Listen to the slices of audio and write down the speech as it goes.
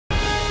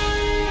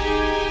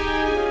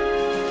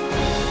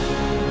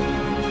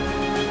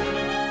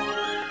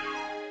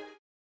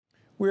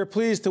We are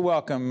pleased to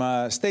welcome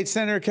State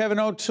Senator Kevin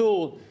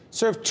O'Toole,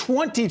 served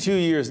 22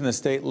 years in the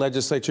state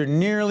legislature,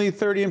 nearly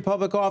 30 in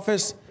public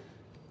office,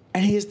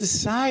 and he has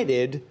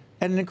decided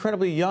at an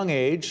incredibly young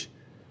age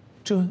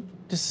to,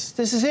 this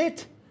is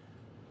it.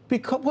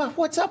 Because,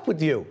 what's up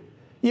with you?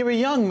 You're a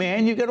young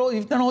man, you've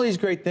done all these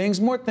great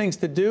things, more things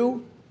to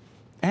do,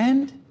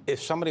 and?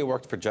 If somebody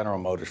worked for General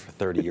Motors for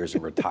 30 years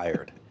and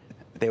retired,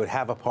 they would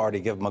have a party,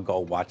 give them a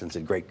gold watch, and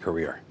say, great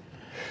career.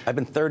 I've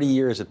been 30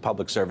 years at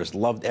public service,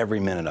 loved every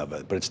minute of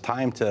it, but it's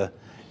time to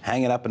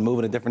hang it up and move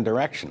in a different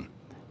direction.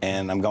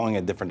 And I'm going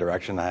in a different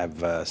direction. I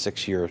have a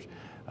 6-year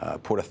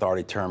Port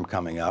Authority term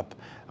coming up.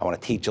 I want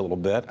to teach a little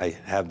bit. I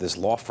have this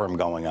law firm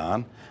going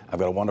on. I've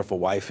got a wonderful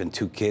wife and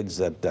 2 kids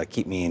that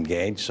keep me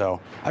engaged, so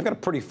I've got a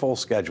pretty full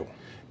schedule.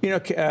 You know,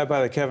 by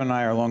the way, Kevin and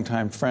I are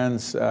longtime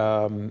friends,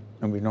 and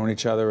we've known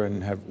each other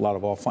and had a lot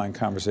of offline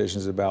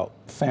conversations about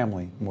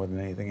family more than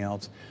anything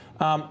else.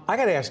 I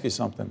got to ask you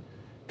something.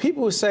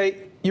 People who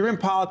say, you're in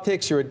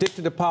politics, you're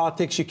addicted to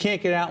politics, you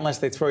can't get out unless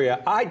they throw you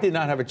out. I did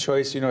not have a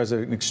choice. You know, as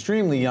an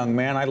extremely young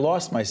man, I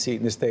lost my seat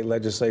in the state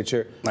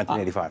legislature.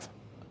 1985.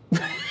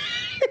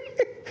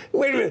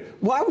 Wait a minute.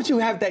 Why would you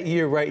have that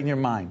year right in your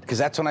mind? Because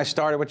that's when I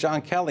started with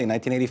John Kelly in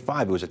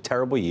 1985. It was a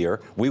terrible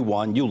year. We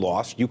won, you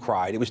lost, you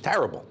cried. It was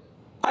terrible.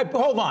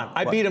 Hold on.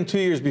 I beat him 2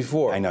 years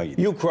before. I know you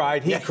did. You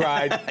cried. He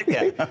cried.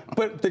 Yeah.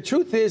 But the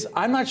truth is,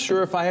 I'm not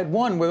sure if I had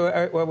won whether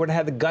I would have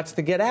had the guts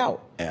to get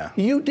out. Yeah.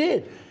 You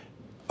did.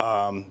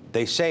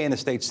 They say in the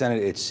state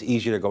Senate it's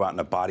easier to go out in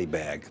a body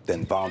bag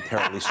than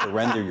voluntarily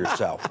surrender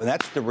yourself. And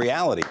that's the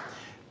reality.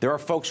 There are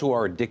folks who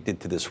are addicted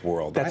to this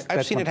world.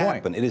 I've seen it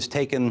happen. It has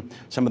taken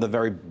some of the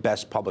very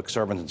best public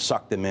servants and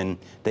sucked them in.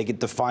 They get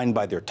defined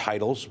by their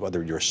titles,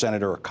 whether you're a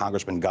senator or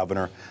congressman,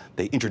 governor.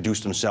 They introduce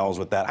themselves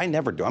with that. I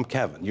never do. I'm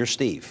Kevin. You're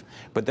Steve.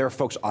 But there are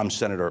folks, I'm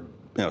Senator,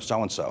 you know,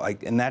 so-and-so.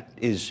 And that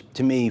is,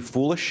 to me,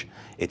 foolish.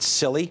 It's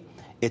silly.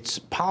 It's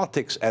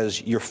politics,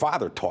 as your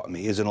father taught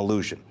me, is an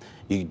illusion.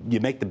 You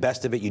make the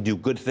best of it. You do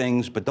good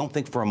things, but don't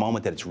think for a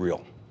moment that it's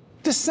real.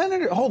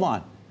 Hold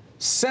on.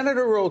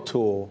 Senator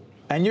O'Toole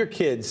and your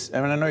kids,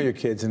 I mean, I know your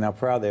kids and how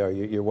proud they are,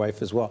 your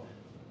wife as well.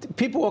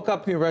 People walk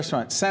up to your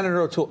restaurant,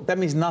 Senator O'Toole, that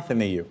means nothing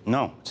to you.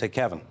 No, say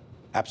Kevin.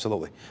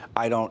 Absolutely.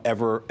 I don't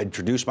ever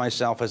introduce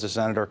myself as a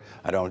senator.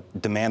 I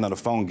don't demand on the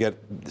phone, get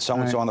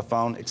so-and-so on the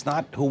phone. It's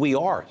not who we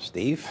are,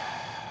 Steve.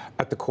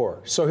 At the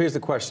core. So here's the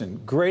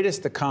question.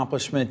 Greatest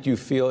accomplishment you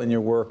feel in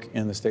your work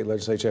in the state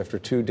legislature after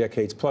 2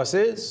 decades plus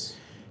is?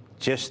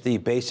 Just the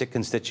basic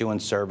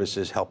constituent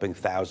services, helping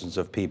thousands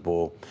of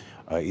people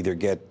either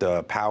get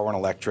power and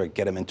electric,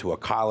 get them into a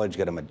college,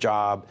 get them a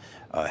job,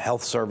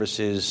 health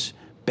services,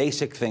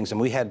 basic things. And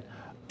we had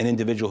an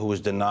individual who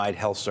was denied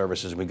health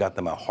services, and we got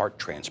them a heart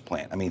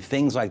transplant. I mean,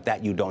 things like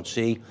that you don't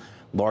see,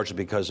 largely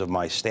because of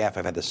my staff.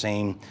 I've had the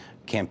same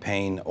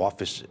campaign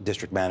office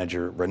district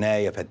manager,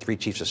 Renee. I've had 3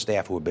 chiefs of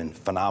staff who have been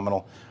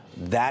phenomenal.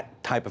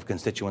 That type of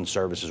constituent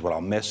service is what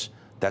I'll miss.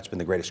 That's been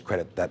the greatest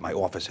credit that my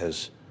office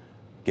has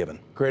given.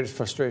 Greatest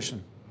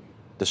frustration?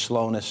 The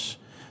slowness,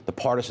 the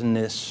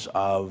partisanness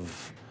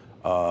of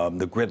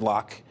the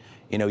gridlock.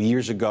 You know,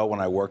 years ago when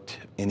I worked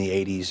in the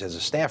 80s as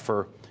a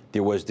staffer,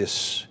 there was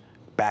this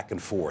back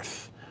and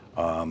forth.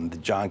 The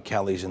John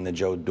Kellys and the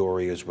Joe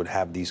Dorias would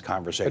have these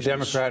conversations. A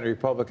Democrat or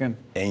Republican?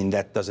 And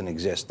that doesn't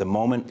exist. The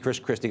moment Chris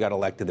Christie got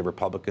elected, the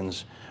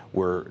Republicans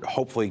were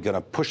hopefully going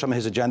to push some of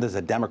his agendas.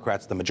 The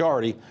Democrats, the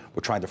majority,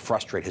 were trying to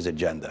frustrate his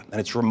agenda.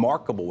 And it's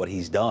remarkable what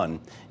he's done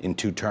in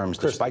 2 terms,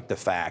 despite the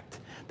fact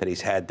that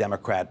he's had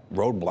Democrat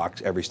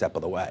roadblocks every step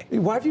of the way.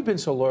 Why have you been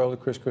so loyal to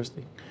Chris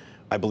Christie?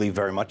 I believe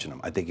very much in him.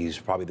 I think he's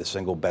probably the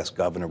single best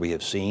governor we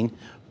have seen,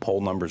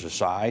 poll numbers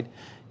aside.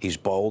 He's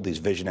bold, he's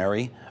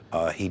visionary.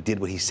 He did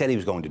what he said he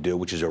was going to do,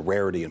 which is a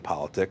rarity in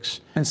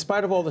politics. In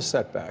spite of all the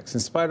setbacks, in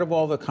spite of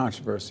all the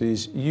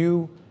controversies,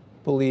 you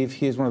believe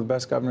he is one of the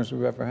best governors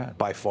we've ever had?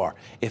 By far.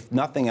 If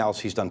nothing else,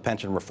 he's done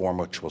pension reform,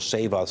 which will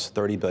save us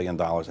 $30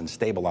 billion and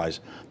stabilize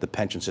the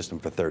pension system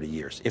for 30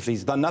 years. If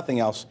he's done nothing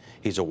else,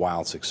 he's a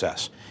wild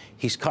success.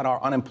 He's cut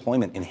our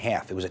unemployment in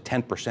half. It was at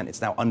 10%.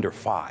 It's now under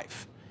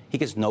 5%. He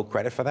gets no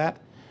credit for that.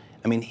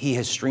 I mean, he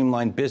has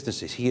streamlined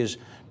businesses. He has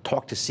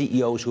talked to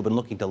CEOs who have been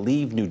looking to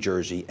leave New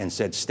Jersey and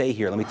said, stay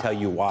here. Let me tell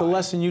you why. The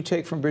lesson you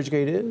take from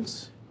Bridgegate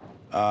is?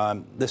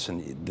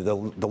 Listen,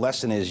 the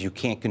lesson is you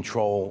can't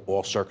control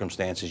all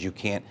circumstances. You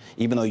can't,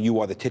 even though you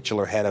are the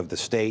titular head of the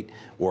state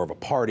or of a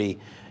party,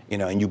 you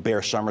know, and you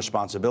bear some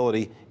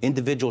responsibility,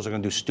 individuals are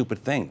going to do stupid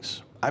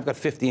things. I've got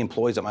 50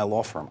 employees at my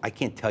law firm. I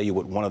can't tell you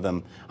what one of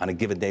them on a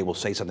given day will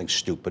say something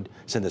stupid,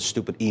 send a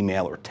stupid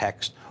email or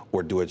text,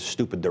 or do a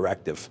stupid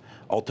directive.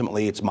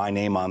 Ultimately, it's my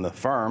name on the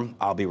firm.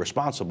 I'll be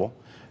responsible.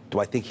 Do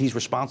I think he's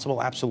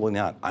responsible? Absolutely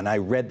not. And I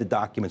read the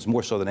documents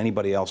more so than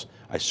anybody else.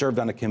 I served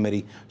on a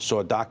committee,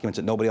 saw documents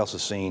that nobody else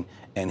has seen,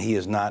 and he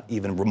is not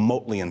even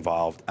remotely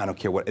involved. I don't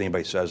care what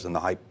anybody says in the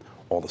hype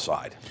all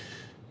aside.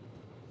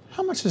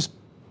 How much is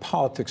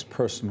politics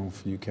personal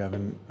for you,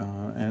 Kevin?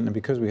 And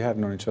because we have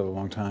known each other a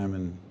long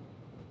time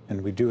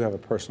and we do have a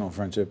personal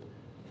friendship,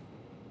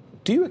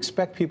 Do you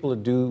expect people to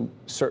do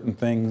certain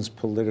things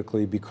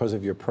politically because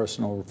of your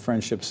personal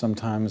friendship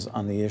sometimes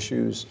on the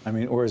issues? I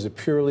mean, or is it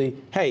purely,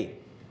 hey,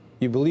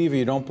 you believe or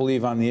you don't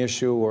believe on the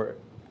issue, or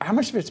how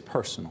much of it's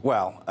personal?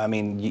 Well, I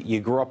mean, you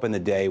grew up in the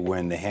day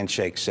when the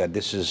handshake said,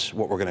 this is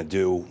what we're going to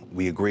do.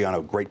 We agree on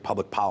a great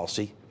public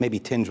policy, maybe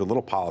tinged with a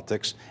little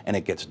politics, and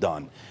it gets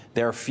done.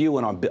 There are few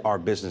in our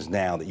business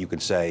now that you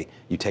could say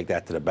you take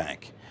that to the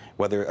bank.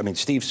 Whether, I mean,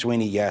 Steve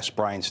Sweeney, yes.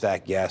 Brian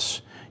Stack,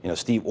 yes. You know,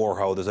 Steve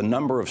Orho. There's a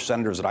number of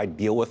senators that I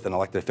deal with and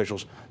elected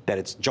officials that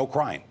it's Joe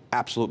Crine,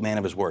 absolute man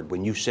of his word.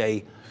 When you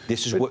say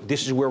this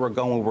is where we're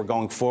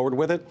going forward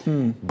with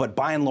it. But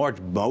by and large,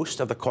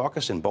 most of the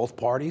caucus in both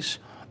parties,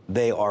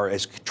 they are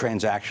as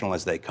transactional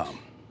as they come.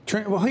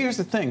 Well, here's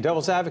the thing.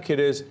 Devil's advocate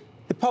is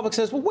the public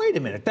says, well, wait a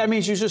minute. That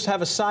means you just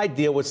have a side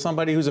deal with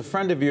somebody who's a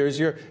friend of yours.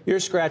 You're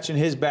scratching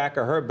his back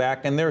or her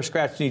back, and they're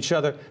scratching each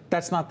other.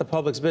 That's not the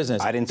public's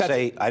business. I didn't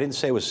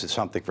say it was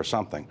something for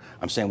something.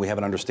 I'm saying we have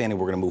an understanding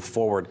we're going to move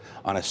forward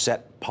on a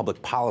set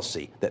public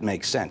policy that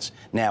makes sense.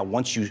 Now,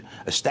 once you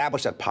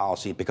establish that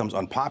policy, it becomes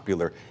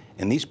unpopular.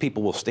 And these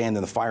people will stand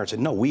in the fire and say,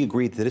 no, we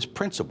agreed to this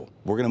principle.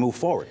 We're going to move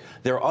forward.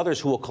 There are others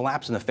who will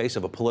collapse in the face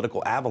of a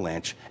political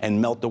avalanche and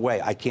melt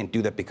away. I can't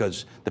do that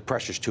because the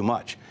pressure's too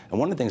much. And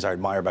one of the things I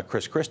admire about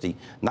Chris Christie,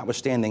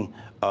 notwithstanding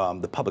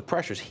the public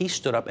pressures, he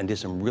stood up and did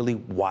some really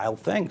wild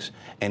things.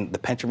 And the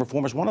pension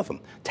reform is one of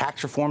them.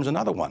 Tax reform is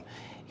another one.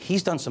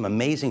 He's done some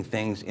amazing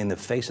things in the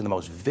face of the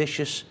most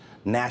vicious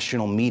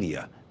national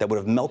media that would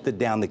have melted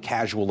down the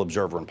casual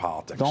observer in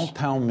politics. Don't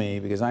tell me,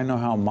 because I know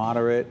how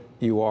moderate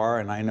you are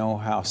and I know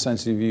how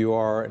sensitive you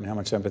are and how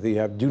much empathy you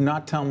have. Do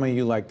not tell me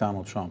you like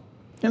Donald Trump.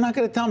 You're not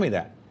going to tell me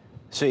that.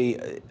 See,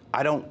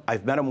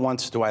 I've met him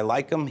once. Do I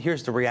like him?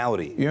 Here's the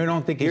reality. You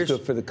don't think he's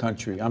good for the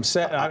country. No,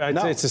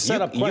 it's a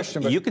setup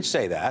question. You could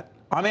say that.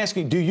 I'm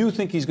asking, do you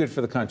think he's good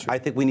for the country? I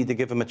think we need to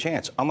give him a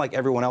chance. Unlike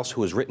everyone else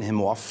who has written him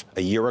off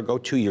a year ago,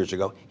 2 years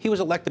ago, he was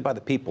elected by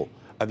the people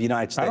of the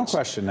United States. I don't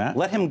question that.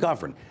 Let him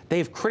govern. They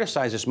have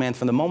criticized this man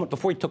from the moment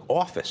before he took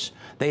office.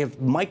 They have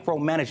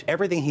micromanaged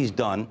everything he's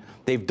done.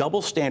 They've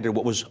double standard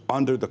what was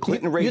under the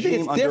Clinton regime. You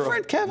think it's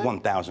different, Kevin?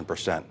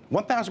 1,000%.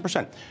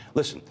 1,000%.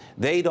 Listen,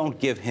 they don't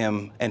give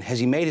him, and has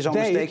he made his own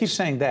mistakes? You keep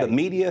saying that. The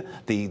media,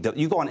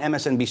 you go on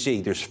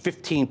MSNBC, there's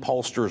 15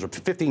 pollsters or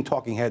 15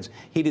 talking heads.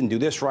 He didn't do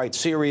this right,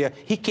 Syria.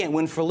 He can't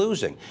win for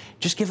losing.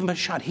 Just give him a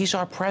shot. He's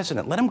our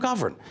president. Let him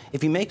govern.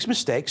 If he makes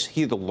mistakes,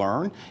 he either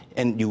learn,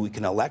 and you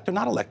can elect or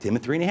not elect him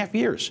in 3.5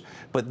 years.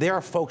 But there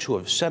are folks who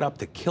have set up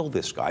to kill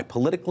this guy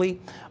politically,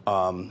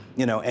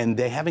 and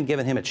they haven't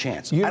given him a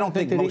chance. I don't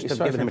think most have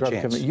given him a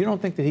chance. You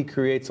don't think that he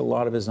creates a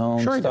lot of his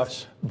own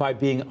stuff by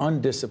being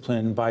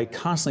undisciplined, by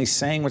constantly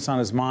saying what's on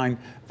his mind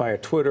via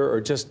Twitter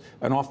or just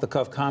an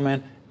off-the-cuff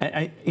comment?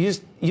 You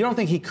don't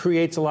think he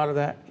creates a lot of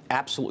that?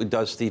 Absolutely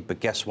does, Steve, but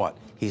guess what?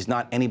 He's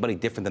not anybody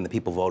different than the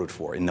people voted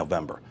for in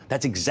November.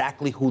 That's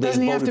exactly who they voted for.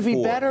 Doesn't he have to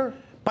be better?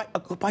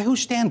 By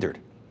whose standard?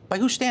 By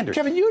whose standard?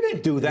 Kevin, you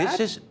didn't do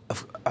that.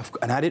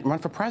 And I didn't run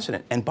for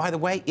president. And by the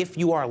way, if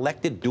you are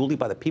elected duly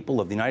by the people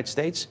of the United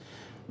States,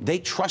 they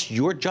trust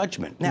your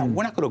judgment. Now,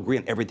 we're not going to agree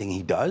on everything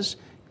he does.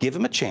 Give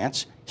him a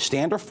chance.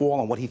 Stand or fall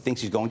on what he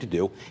thinks he's going to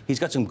do. He's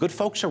got some good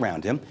folks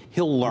around him.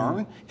 He'll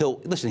learn.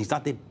 Listen, he's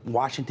not the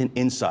Washington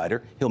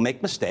insider. He'll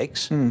make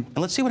mistakes. And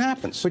let's see what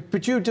happens.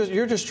 But you're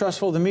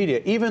distrustful of the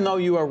media, even though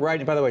you are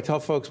writing, by the way, tell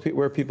folks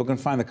where people can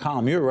find the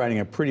column. You're writing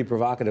a pretty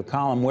provocative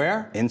column.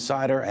 Where?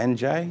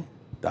 InsiderNJ.com.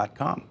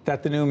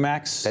 That the new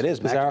Max? That is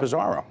Max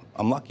Pizarro.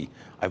 I'm lucky.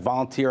 I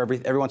volunteer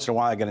every once in a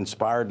while. I get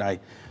inspired, and I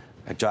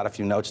jot a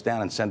few notes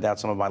down and send out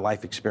some of my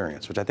life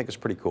experience, which I think is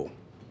pretty cool.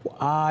 You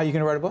going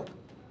to write a book?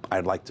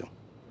 I'd like to.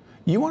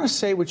 You want to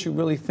say what you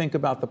really think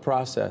about the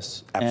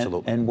process.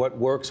 Absolutely. And what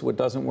works, what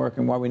doesn't work,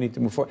 and why we need to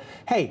move forward.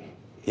 Hey.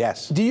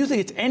 Yes. Do you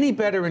think it's any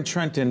better in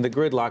Trenton, the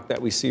gridlock that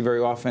we see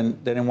very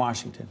often, than in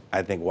Washington?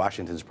 I think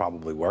Washington's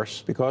probably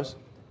worse. Because?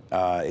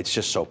 It's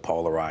just so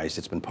polarized.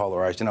 It's been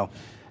polarized. You know,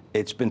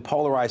 it's been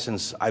polarized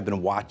since I've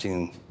been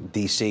watching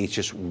D.C. It's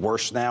just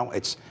worse now.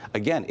 It's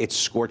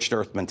scorched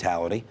earth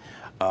mentality.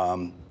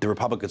 The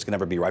Republicans can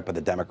never be right by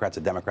the Democrats.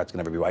 The Democrats can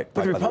never be right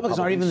by the Republicans. But the Republicans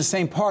aren't even the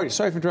same party.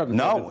 Sorry for interrupting.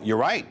 No, you're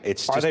right.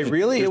 Are they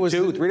really? There's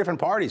three different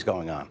parties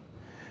going on.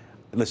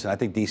 Listen, I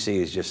think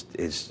D.C.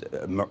 is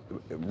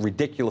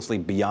ridiculously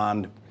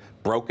beyond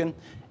broken,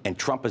 and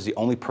Trump is the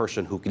only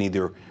person who can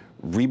either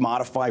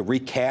remodify,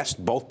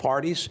 recast both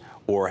parties,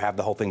 or have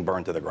the whole thing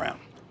burned to the ground.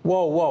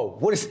 Whoa, whoa.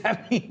 What does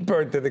that mean,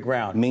 burned to the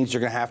ground? It means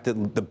you're going to have to,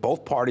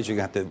 both parties are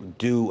going to have to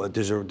do,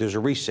 there's a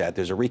reset,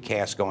 there's a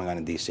recast going on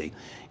in D.C.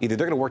 Either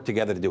they're going to work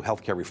together to do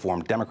health care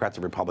reform, Democrats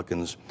and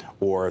Republicans,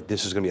 or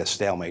this is going to be a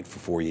stalemate for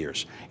 4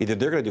 years. Either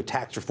they're going to do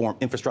tax reform,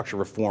 infrastructure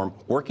reform,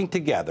 working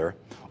together,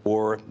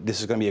 or this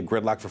is going to be a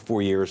gridlock for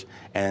 4 years,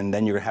 and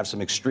then you're going to have some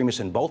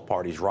extremists in both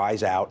parties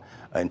rise out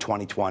in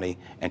 2020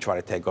 and try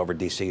to take over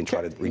D.C. and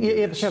try to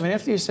redo this. Kevin,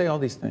 after you say all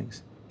these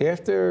things,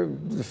 after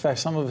the fact,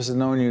 some of us have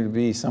known you to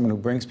be someone who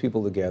brings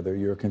people together,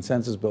 you're a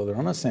consensus builder.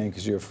 I'm not saying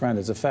because you're a friend,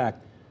 it's a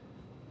fact.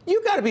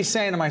 You got to be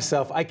saying to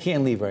myself, I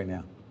can't leave right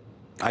now.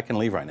 I can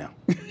leave right now.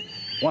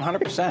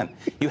 100%.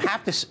 You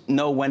have to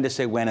know when to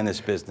say when in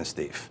this business,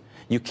 Steve.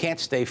 You can't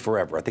stay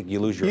forever. I think you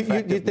lose your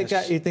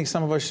effectiveness. You think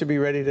some of us should be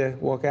ready to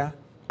walk out?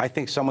 I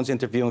think someone's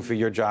interviewing for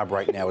your job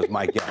right now is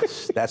my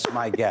guess. That's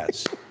my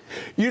guess.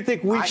 You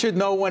think we should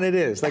know when it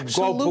is? Like,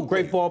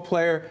 great ball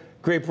player,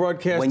 great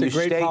broadcaster,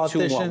 great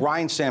politician. Too long.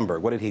 Ryan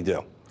Sandberg, what did he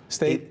do?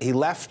 He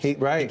left. He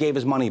gave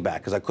his money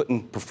back because I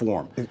couldn't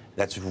perform.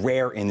 That's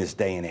rare in this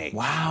day and age.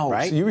 Wow.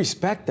 Right? So you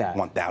respect that.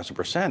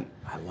 1,000%.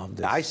 I love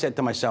this. I said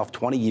to myself,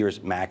 20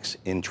 years max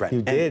in Trent.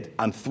 You did.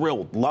 I'm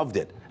thrilled. Loved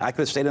it. I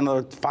could have stayed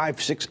another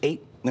 5, 6,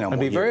 8, It'd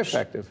be very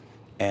effective.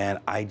 And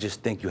I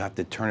just think you have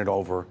to turn it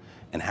over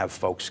and have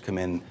folks come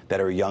in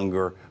that are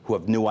younger, who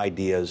have new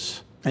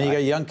ideas. And you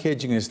got young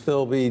kids, you can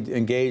still be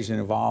engaged and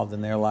involved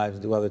in their lives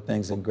and do other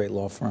things in a great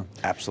law firm.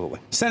 Absolutely.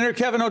 Senator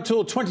Kevin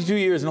O'Toole, 22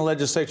 years in the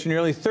legislature,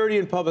 nearly 30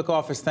 in public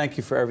office. Thank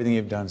you for everything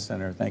you've done,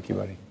 Senator. Thank you,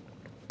 buddy.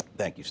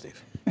 Thank you,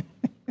 Steve.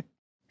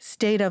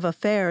 State of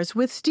Affairs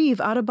with Steve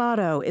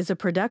Adubato is a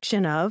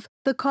production of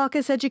the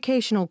Caucus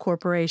Educational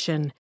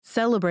Corporation,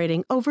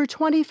 celebrating over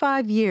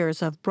 25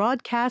 years of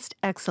broadcast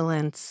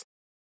excellence.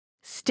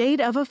 State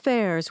of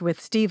Affairs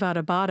with Steve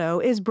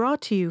Adubato is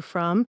brought to you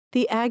from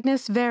the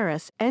Agnes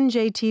Veris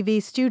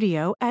NJTV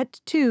studio at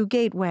 2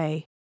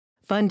 Gateway.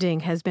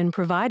 Funding has been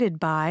provided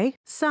by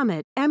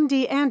Summit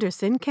MD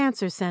Anderson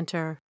Cancer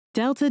Center,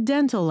 Delta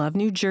Dental of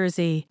New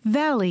Jersey,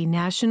 Valley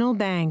National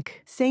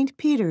Bank, St.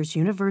 Peter's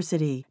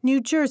University,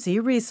 New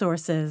Jersey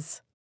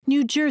Resources,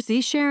 New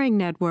Jersey Sharing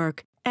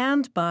Network,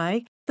 and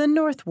by the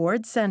North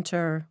Ward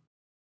Center.